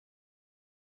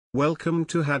Welcome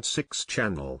to had6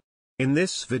 channel. In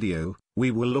this video,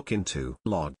 we will look into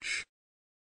lodge.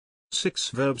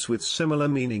 6 verbs with similar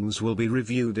meanings will be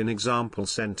reviewed in example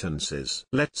sentences.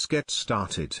 Let's get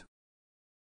started.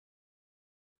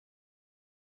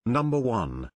 Number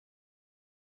 1.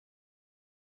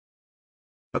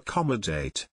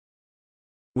 Accommodate,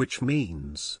 which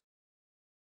means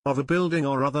of a building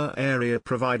or other area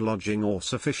provide lodging or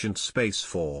sufficient space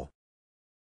for.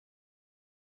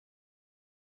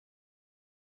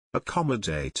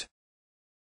 Accommodate.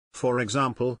 For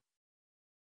example,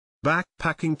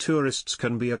 backpacking tourists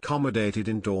can be accommodated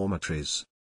in dormitories.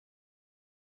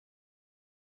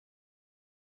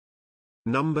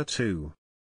 Number 2.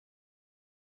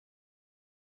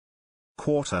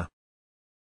 Quarter,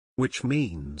 which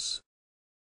means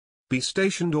be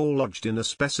stationed or lodged in a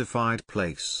specified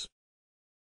place.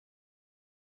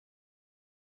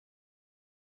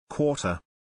 Quarter.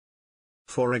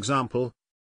 For example,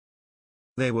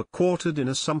 they were quartered in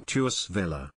a sumptuous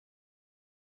villa.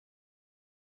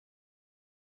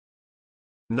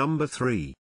 Number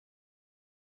 3.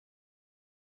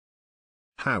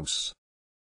 House,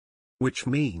 which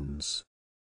means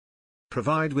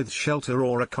provide with shelter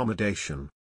or accommodation.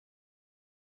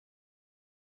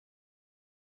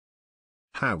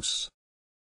 House.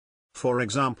 For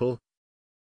example,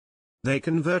 they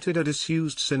converted a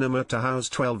disused cinema to house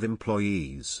 12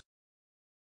 employees.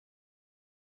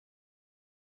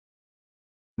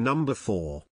 Number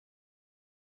 4.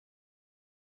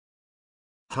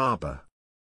 Harbor,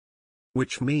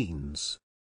 which means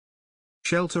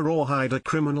shelter or hide a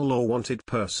criminal or wanted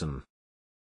person.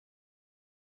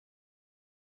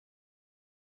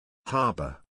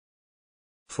 Harbor.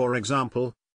 For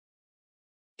example,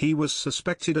 he was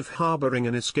suspected of harboring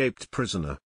an escaped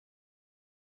prisoner.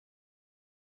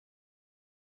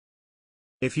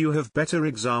 If you have better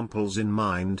examples in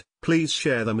mind, please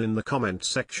share them in the comment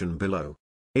section below.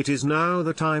 It is now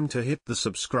the time to hit the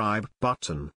subscribe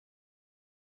button.